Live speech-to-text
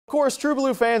course, True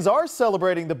Blue fans are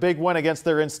celebrating the big win against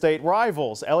their in-state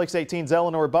rivals. LX18's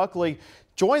Eleanor Buckley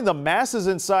joined the masses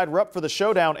inside Rupp for the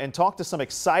showdown and talked to some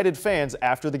excited fans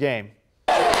after the game.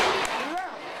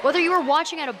 Whether you were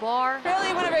watching at a bar,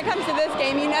 really, whenever it comes to this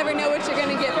game, you never know what you're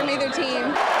going to get from either team.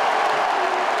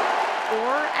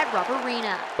 Or at Rupp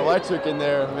Arena. Electric in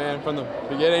there, man, from the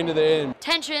beginning to the end.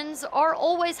 Tensions are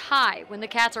always high when the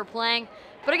Cats are playing,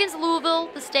 but against Louisville,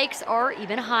 the stakes are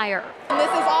even higher. And this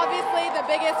is obviously the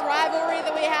biggest rivalry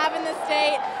that we have in the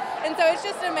state, and so it's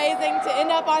just amazing to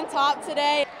end up on top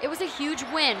today. It was a huge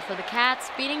win for the Cats,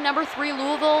 beating number 3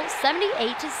 Louisville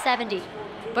 78-70.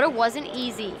 But it wasn't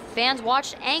easy. Fans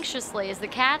watched anxiously as the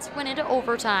Cats went into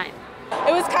overtime.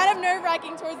 It was kind of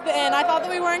nerve-wracking towards the end. I thought that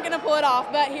we weren't going to pull it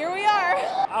off, but here we are.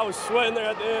 I was sweating there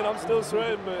at the end. I'm still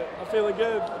sweating, but I'm feeling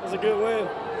good. It was a good win.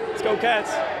 Let's go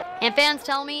Cats. And fans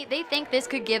tell me they think this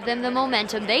could give them the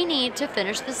momentum they need to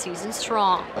finish the season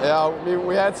strong. Yeah,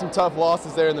 we had some tough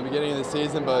losses there in the beginning of the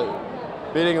season, but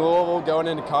beating Louisville, going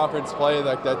into conference play,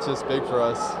 that's just big for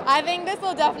us. I think this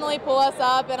will definitely pull us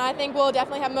up, and I think we'll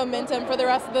definitely have momentum for the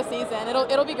rest of the season.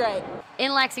 It'll be great.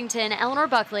 In Lexington, Eleanor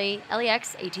Buckley,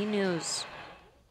 LEX 18 News.